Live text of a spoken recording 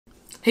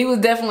He was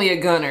definitely a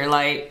gunner.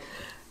 Like,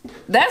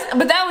 but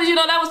that was, you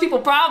know, that was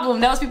people's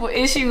problem. That was people's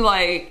issue.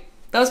 Like,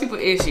 that was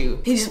people's issue.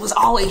 He just was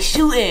always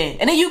shooting.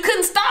 And then you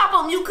couldn't stop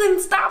him. You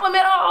couldn't stop him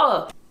at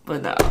all.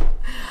 But no.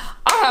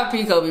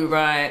 R.I.P. Kobe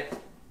Bryant.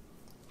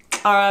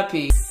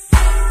 R.I.P.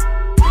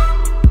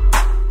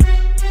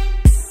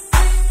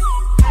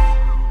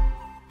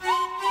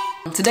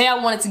 Today I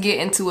wanted to get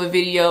into a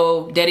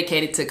video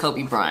dedicated to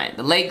Kobe Bryant,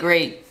 the late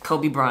great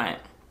Kobe Bryant.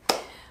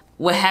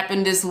 What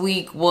happened this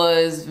week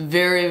was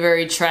very,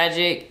 very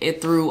tragic.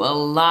 It threw a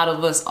lot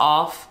of us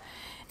off.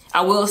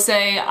 I will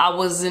say I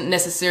wasn't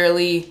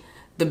necessarily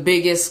the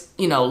biggest,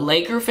 you know,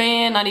 Laker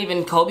fan, not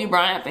even Kobe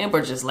Bryant fan,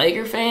 but just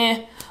Laker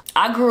fan.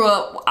 I grew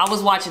up, I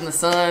was watching the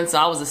Suns, so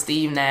I was a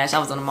Steve Nash, I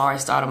was an Amari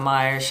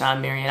Stoudemire,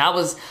 Sean Marion. I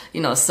was,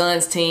 you know,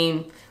 Suns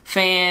team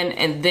fan,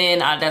 and then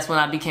that's when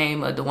I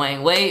became a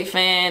Dwayne Wade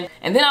fan.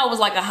 And then I was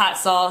like a hot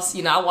sauce,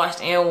 you know, I watched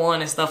N1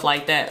 and stuff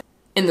like that.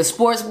 In the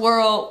sports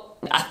world,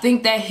 I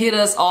think that hit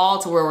us all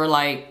to where we're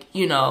like,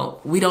 you know,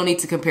 we don't need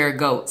to compare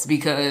GOATs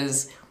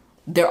because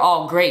they're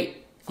all great.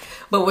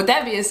 But with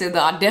that being said,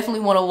 though, I definitely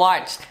want to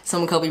watch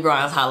some of Kobe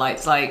Bryant's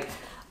highlights. Like,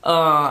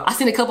 I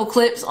seen a couple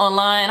clips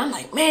online. I'm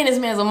like, man, this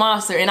man's a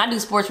monster. And I do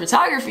sports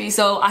photography,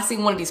 so I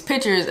seen one of these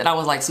pictures and I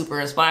was like super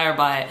inspired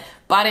by it.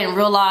 But I didn't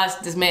realize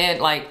this man,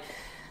 like,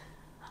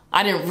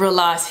 I didn't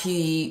realize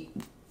he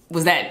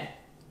was that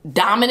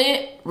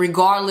dominant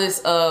regardless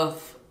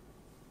of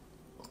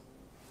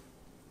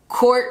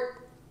court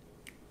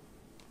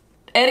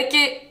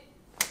etiquette.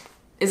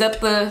 Is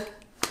that the,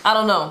 I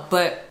don't know,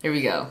 but here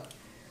we go.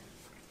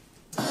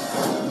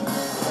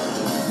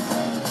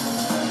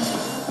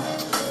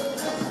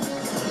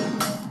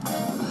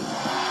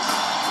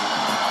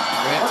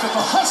 Look at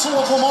the hustle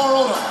of Lamar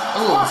Odom.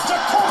 Off to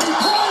Kobe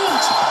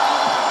Bryant.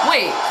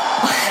 Wait.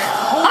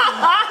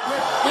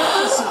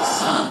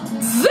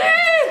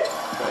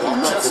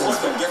 Just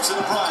looking, gets it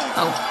to Bryant.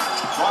 Oh.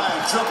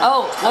 Bryant dribbling.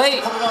 Oh,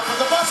 wait. Put it up with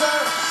the buzzer.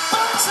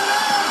 Banks it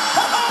in.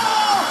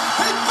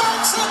 He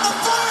banks in the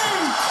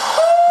three.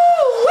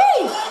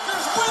 Woo-wee.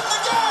 Lakers win the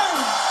game.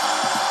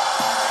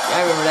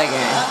 I remember that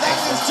game,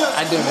 actually.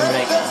 I do remember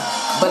that game.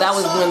 But that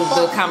was when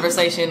the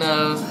conversation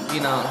of,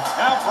 you know,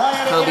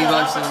 Kobe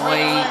versus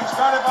Wade.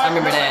 I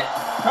remember that.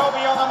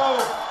 Kobe on the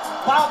move.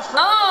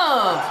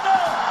 Oh!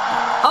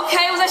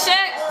 Okay, was that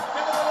Shaq?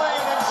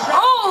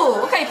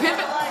 Oh, okay,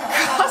 Pippen.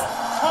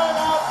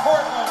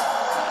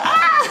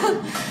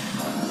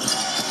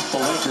 The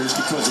Lakers,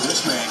 because of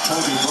this man,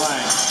 Kobe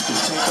Bryant, can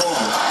take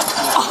over.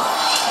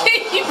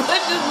 He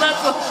put his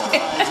knuckle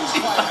in.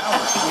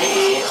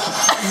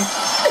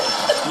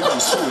 He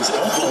almost threw his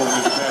elbow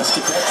into the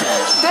basket that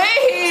time.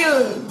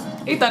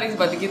 Damn! He thought he was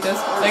about to get that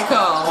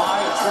call.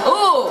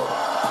 Ooh!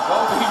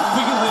 Kobe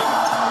wheeling.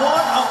 What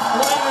a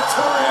play to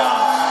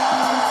Turion.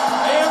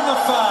 And the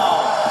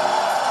foul.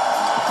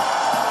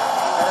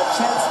 And a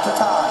chance to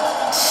tie.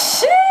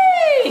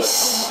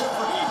 Sheesh!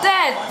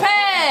 That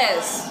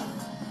pass!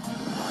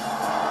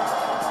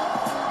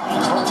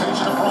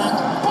 Rotation of Bryant.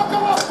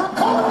 Buckle up for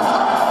Kobe.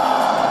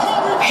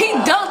 He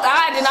dunked.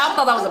 I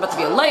thought that was about to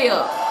be a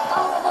layup.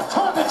 Out of the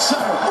target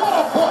center. What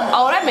a play.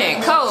 Oh, that man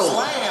cold.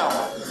 Slam.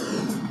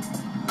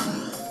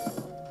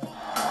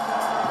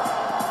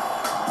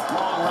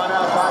 Long run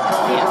out by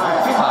Kobe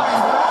Bryant.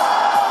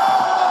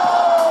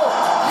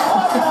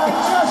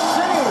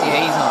 Yeah,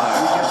 he's hard.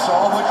 We just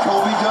saw what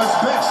Kobe does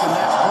best, and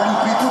that's bring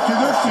people to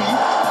their feet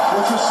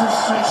with a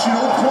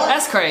sensational play.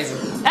 That's crazy.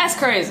 That's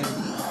crazy.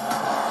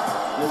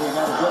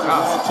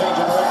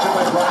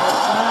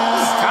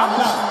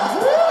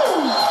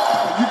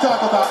 You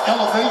talk about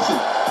elevation.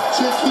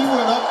 Chick, he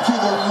went up to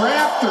the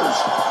rafters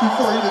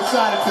before he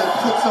decided to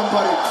put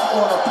somebody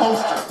on a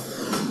poster.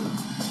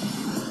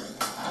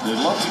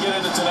 They'd love to get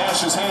it into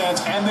Nash's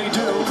hands, and they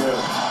do.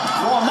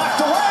 Ball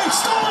knocked away,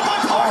 stolen by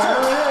Parker.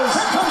 Oh, here it is.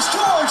 Here comes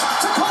George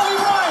to Kobe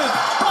Bryant.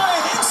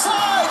 Bryant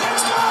inside,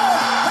 it's good.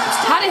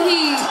 It's good. How did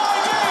he?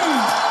 Tie game.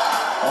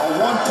 A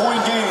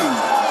 1-point game.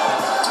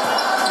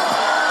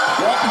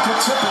 Walton to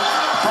tip it.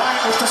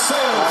 Bryant with the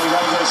save. Oh, you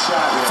gotta get a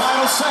shot here.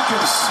 Final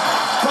seconds.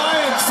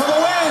 Bryant for the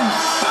win.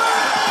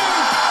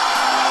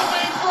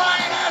 Bang!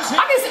 Bryant has hit.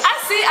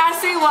 I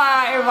see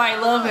why everybody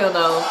love him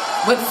though.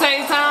 But at the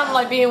same time,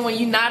 like being when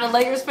you're not a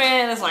Lakers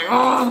fan, it's like,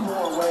 oh.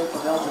 More away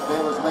from Elgin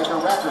Baylor's Laker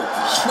record.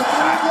 Yes!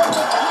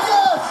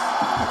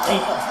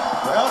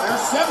 Well,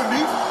 there's 70.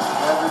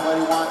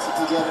 Everybody wants it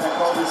to get into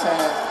Kobe's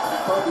hands.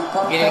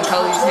 Get in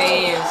Kobe's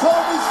hands.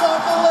 Kobe's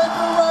got the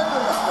Laker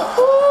record.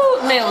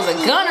 Ooh, man was a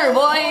gunner,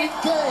 boy.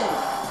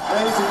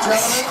 Ladies and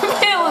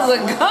gentlemen. Man was a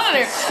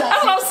gunner.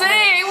 That's what I'm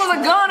saying. He was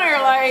a gunner.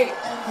 Like,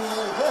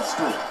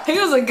 he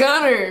was a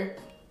gunner.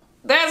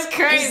 That's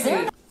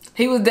crazy.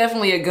 He was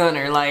definitely a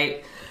gunner.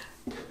 Like,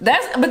 but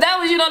that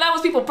was, you know, that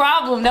was people's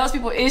problem. That was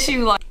people's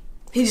issue. Like,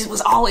 he just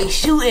was always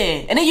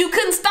shooting. And then you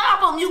couldn't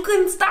stop him. You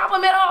couldn't stop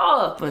him at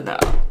all. But no.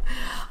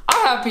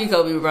 R.I.P.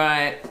 Kobe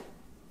Bryant.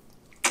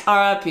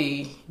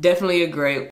 R.I.P. Definitely a great.